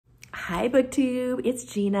Hi BookTube, it's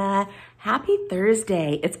Gina. Happy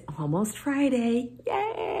Thursday. It's almost Friday.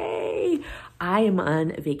 Yay! I am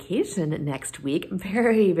on vacation next week. I'm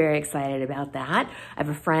very, very excited about that. I have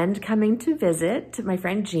a friend coming to visit, my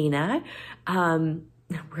friend Gina. We're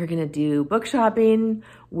gonna do book shopping.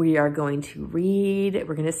 We are going to read.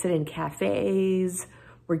 We're gonna sit in cafes.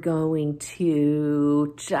 We're going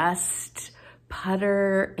to just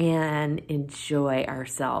putter and enjoy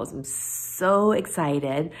ourselves. I'm so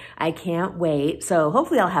excited. I can't wait. So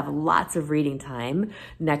hopefully I'll have lots of reading time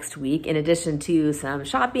next week in addition to some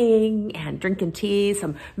shopping and drinking tea. So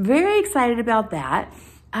I'm very excited about that.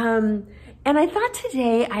 And I thought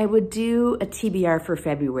today I would do a TBR for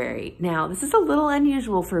February. Now, this is a little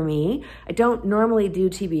unusual for me. I don't normally do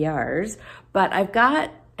TBRs, but I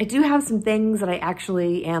do have some things that I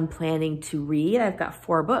actually am planning to read. I've got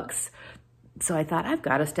 4 books. So I thought, I've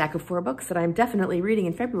got a stack of 4 books that I'm definitely reading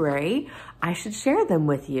in February. I should share them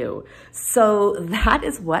with you. So that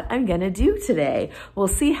is what I'm gonna do today. We'll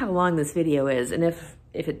see how long this video is. And if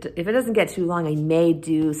it doesn't get too long, I may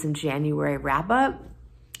do some January wrap up.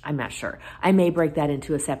 I'm not sure. I may break that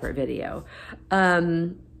into a separate video.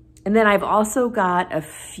 And then I've also got a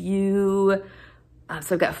few,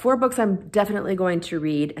 so I've got 4 books I'm definitely going to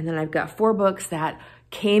read. And then I've got 4 books that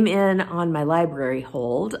came in on my library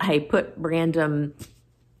hold. I put random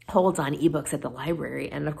holds on ebooks at the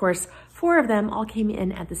library. And of course, 4 of them all came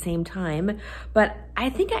in at the same time. But I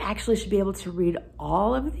think I actually should be able to read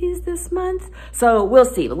all of these this month. So we'll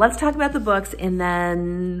see. But let's talk about the books and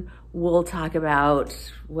then we'll talk about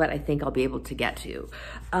what I think I'll be able to get to.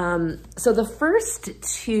 So the first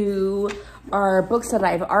 2 are books that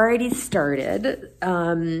I've already started.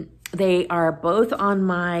 They are both on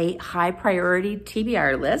my high priority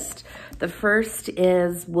TBR list. The first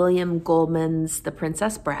is William Goldman's The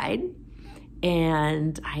Princess Bride.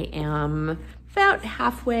 And I am about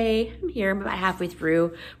halfway, I'm about halfway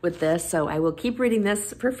through with this. So I will keep reading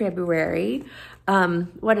this for February.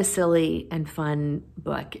 What a silly and fun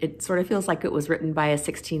book. It sort of feels like it was written by a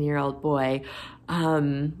 16-year-old boy.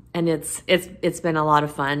 And it's been a lot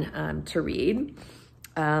of fun to read.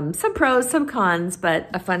 Some pros, some cons, but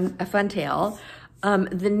a fun tale.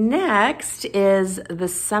 The next is The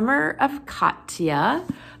Summer of Katya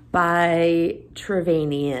by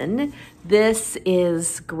Trevanian. This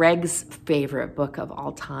is Greg's favorite book of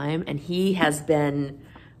all time, and he has been,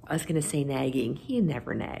 I was gonna say nagging. He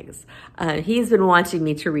never nags. He's been wanting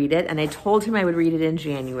me to read it, and I told him I would read it in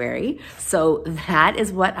January. So that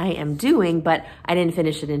is what I am doing, but I didn't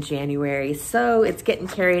finish it in January. So it's getting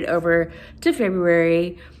carried over to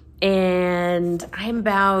February. And I'm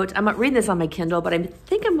reading this on my Kindle, but I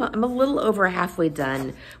think I'm a little over halfway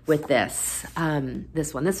done with this one.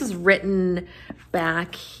 This was written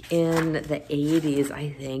back in the 80s, I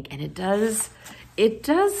think, and it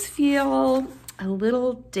does feel a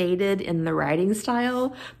little dated in the writing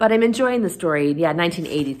style, but I'm enjoying the story. Yeah,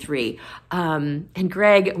 1983. And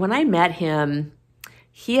Greg, when I met him,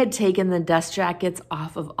 he had taken the dust jackets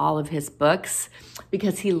off of all of his books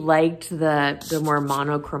because he liked the more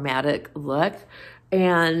monochromatic look.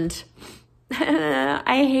 And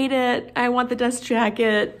I hate it. I want the dust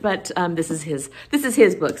jacket, but this is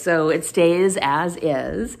his book, so it stays as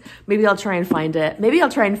is. Maybe I'll try and find it. Maybe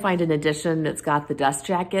I'll try and find an edition that's got the dust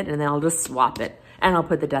jacket, and then I'll just swap it. And I'll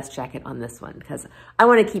put the dust jacket on this one because I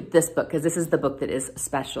want to keep this book because this is the book that is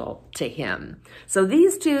special to him. So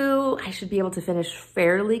these 2, I should be able to finish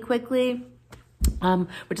fairly quickly,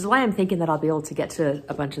 which is why I'm thinking that I'll be able to get to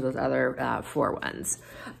a bunch of those other 4 ones.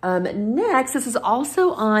 Next, this is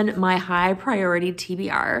also on my high priority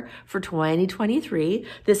TBR for 2023.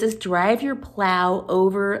 This is Drive Your Plow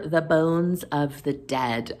Over the Bones of the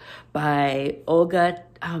Dead by Olga.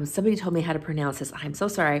 Somebody told me how to pronounce this. I'm so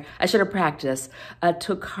sorry. I should have practiced.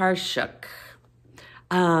 Tokarczuk.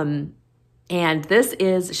 And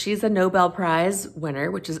she's a Nobel Prize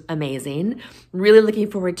winner, which is amazing. Really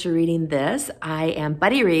looking forward to reading this. I am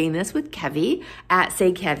buddy reading this with Kevy at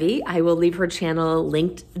Say Kevy. I will leave her channel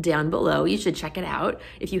linked down below. You should check it out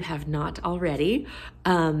if you have not already.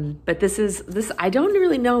 But I don't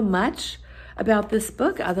really know much about this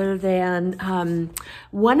book other than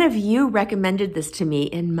one of you recommended this to me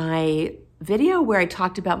in my video where I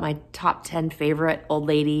talked about my top 10 favorite old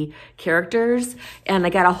lady characters, and I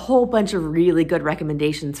got a whole bunch of really good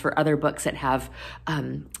recommendations for other books that have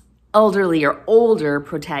elderly or older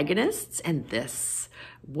protagonists, and this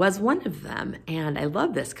was one of them, and I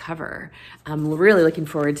love this cover. I'm really looking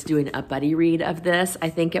forward to doing a buddy read of this. I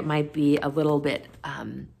think it might be a little bit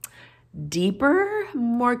deeper,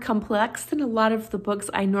 more complex than a lot of the books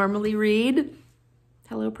I normally read.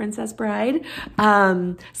 Hello, Princess Bride.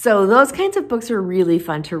 So those kinds of books are really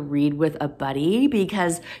fun to read with a buddy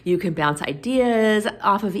because you can bounce ideas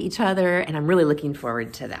off of each other, and I'm really looking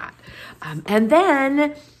forward to that. And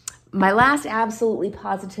then my last Absolutely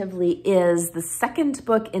Positively is the second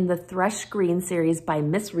book in the Thrush Green series by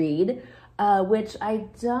Miss Reed, which I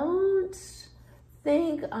don't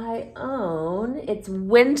think I own. It's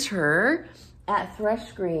Winter at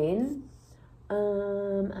Thrush Green.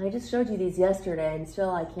 I just showed you these yesterday and still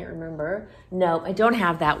I can't remember. No, I don't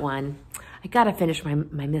have that one. I gotta finish my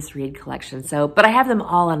Miss Reed collection. But I have them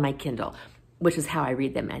all on my Kindle, which is how I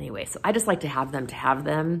read them anyway. So I just like to have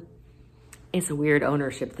them. It's a weird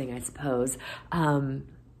ownership thing, I suppose.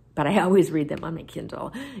 But I always read them on my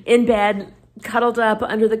Kindle. In bed, cuddled up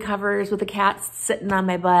under the covers with the cat sitting on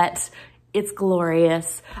my butt. It's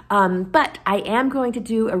glorious. But I am going to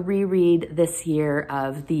do a reread this year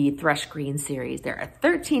of the Thrush Green series. There are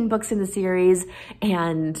 13 books in the series,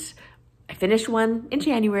 and I finished one in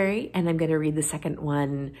January, and I'm going to read the second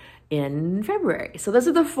one in February. So those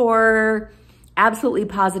are the 4 Absolutely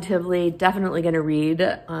Positively, definitely going to read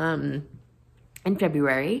in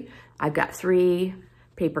February. I've got 3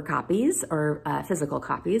 paper copies or physical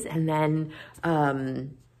copies, and then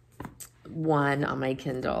 1 on my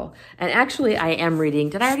Kindle. And actually I am reading,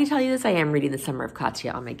 did I already tell you this? I am reading The Summer of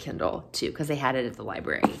Katya on my Kindle too, because I had it at the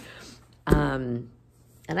library. And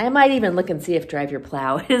I might even look and see if Drive Your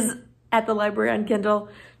Plow is at the library on Kindle.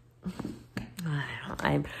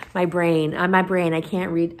 My brain, I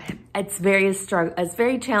can't read. It's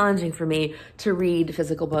very challenging for me to read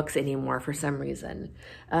physical books anymore for some reason.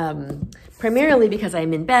 Primarily because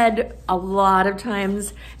I'm in bed a lot of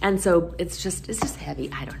times. And so it's just heavy.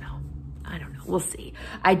 I don't know. We'll see.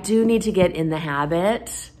 I do need to get in the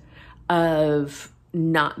habit of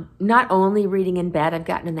not only reading in bed. I've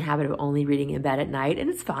gotten in the habit of only reading in bed at night, and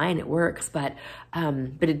it's fine. It works, but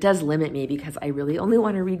it does limit me because I really only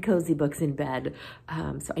want to read cozy books in bed.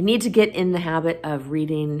 So I need to get in the habit of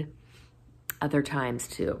reading other times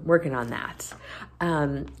too. Working on that.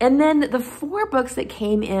 And then the 4 books that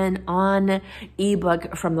came in on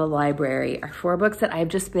ebook from the library are 4 books that I've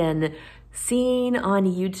just been seeing on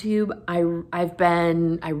YouTube. I've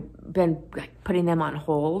been putting them on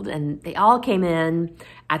hold, and they all came in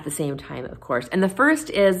at the same time, of course. And the first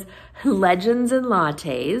is Legends and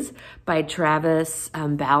Lattes by Travis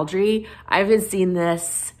Baldree. I've been seeing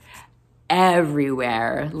this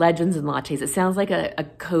everywhere. Legends and Lattes. It sounds like a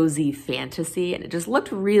cozy fantasy, and it just looked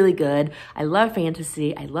really good. I love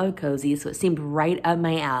fantasy. I love cozy, so it seemed right up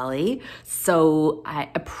my alley. So I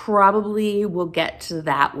probably will get to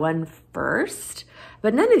that one first.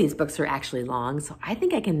 But none of these books are actually long, so I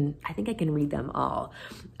think I can read them all.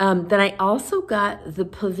 Then I also got The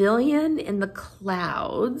Pavilion in the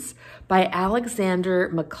Clouds by Alexandar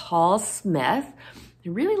McCall Smith. I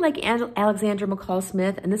really like Alexandar McCall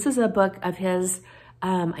Smith, and this is a book of his,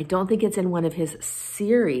 I don't think it's in one of his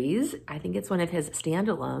series. I think it's one of his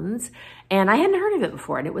standalones, and I hadn't heard of it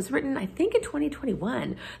before, and it was written, I think, in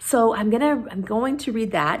 2021. So I'm going to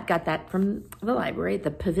read that. Got that from the library, The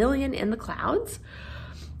Pavilion in the Clouds.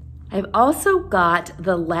 I've also got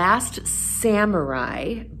The Last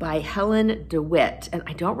Samurai by Helen Dewitt, and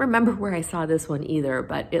I don't remember where I saw this one either,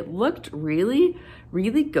 but it looked really,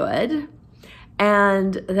 really good.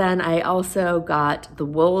 And then I also got The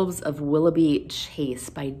Wolves of Willoughby Chase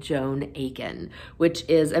by Joan Aiken, which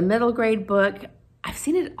is a middle grade book. I've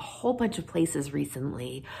seen it a whole bunch of places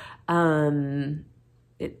recently. Isn't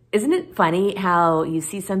it funny how you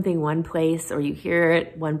see something one place or you hear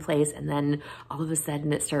it one place and then all of a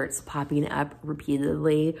sudden it starts popping up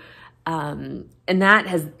repeatedly? And that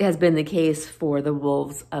has been the case for The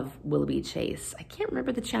Wolves of Willoughby Chase. I can't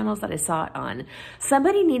remember the channels that I saw it on.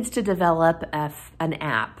 Somebody needs to develop an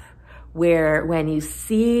app where when you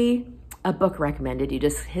see a book recommended, you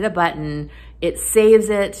just hit a button, it saves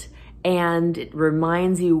it, and it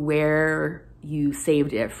reminds you where you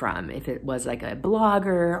saved it from. If it was like a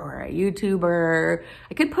blogger or a YouTuber,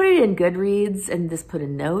 I could put it in Goodreads and just put a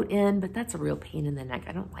note in, but that's a real pain in the neck.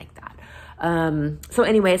 I don't like that. So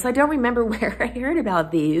anyway, so I don't remember where I heard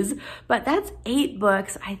about these, but that's 8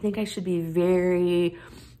 books. I think it should be very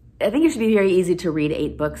easy to read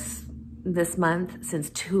 8 books this month since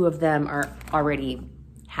 2 of them are already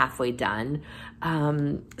halfway done.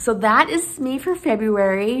 So that is me for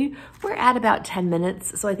February. We're at about 10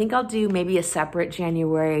 minutes. So I think I'll do maybe a separate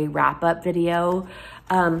January wrap-up video.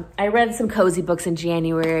 I read some cozy books in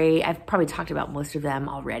January. I've probably talked about most of them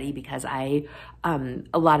already because a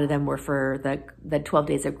lot of them were for the 12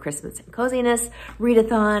 Days of Christmas and Coziness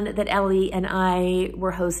readathon that Ellie and I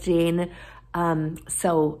were hosting. And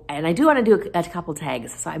I do want to do a couple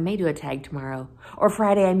tags. So I may do a tag tomorrow, or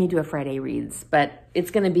Friday. I may do a Friday reads, but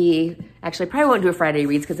it's going to be, actually, I probably won't do a Friday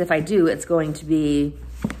reads, because if I do, it's going to be,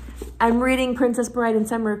 I'm reading Princess Bride and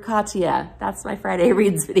Summer of Katya. That's my Friday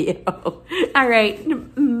reads video. All right.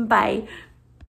 Bye.